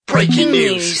Breaking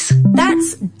news.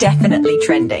 That's definitely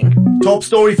trending. Top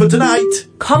story for tonight.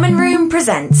 Common Room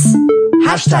presents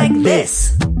Hashtag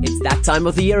This. It's that time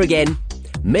of the year again.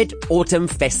 Mid-Autumn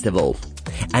Festival.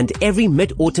 And every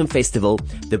Mid-Autumn Festival,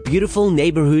 the beautiful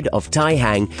neighborhood of Tai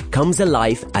Hang comes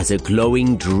alive as a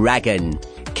glowing dragon,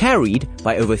 carried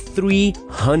by over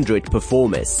 300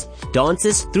 performers.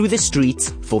 Dances through the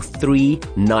streets for 3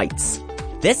 nights.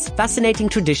 This fascinating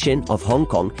tradition of Hong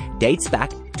Kong dates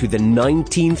back to the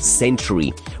 19th century,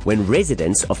 when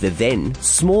residents of the then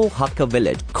small Hakka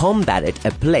village combated a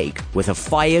plague with a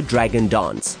fire dragon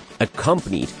dance,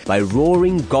 accompanied by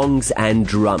roaring gongs and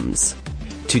drums.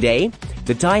 Today,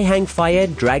 the Tai Hang Fire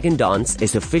Dragon Dance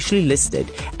is officially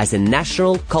listed as a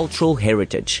national cultural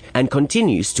heritage and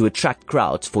continues to attract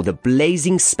crowds for the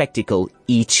blazing spectacle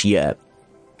each year.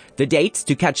 The date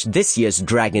to catch this year's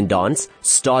Dragon Dance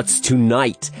starts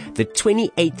tonight, the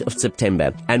 28th of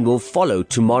September, and will follow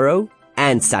tomorrow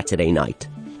and Saturday night.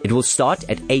 It will start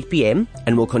at 8 p.m.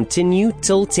 and will continue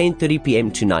till 10:30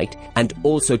 p.m. tonight and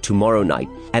also tomorrow night.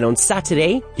 And on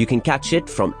Saturday, you can catch it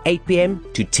from 8 p.m.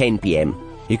 to 10 p.m.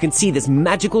 You can see this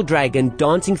magical dragon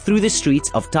dancing through the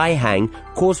streets of Tai Hang,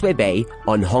 Causeway Bay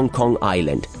on Hong Kong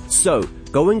Island. So,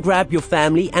 go and grab your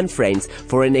family and friends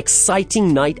for an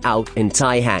exciting night out in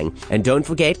Tai Hang. And don't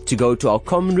forget to go to our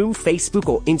Common Room Facebook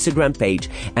or Instagram page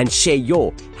and share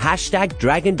your hashtag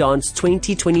Dragon Dance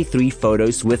 2023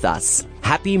 photos with us.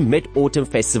 Happy Mid-Autumn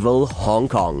Festival, Hong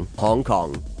Kong, Hong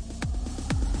Kong.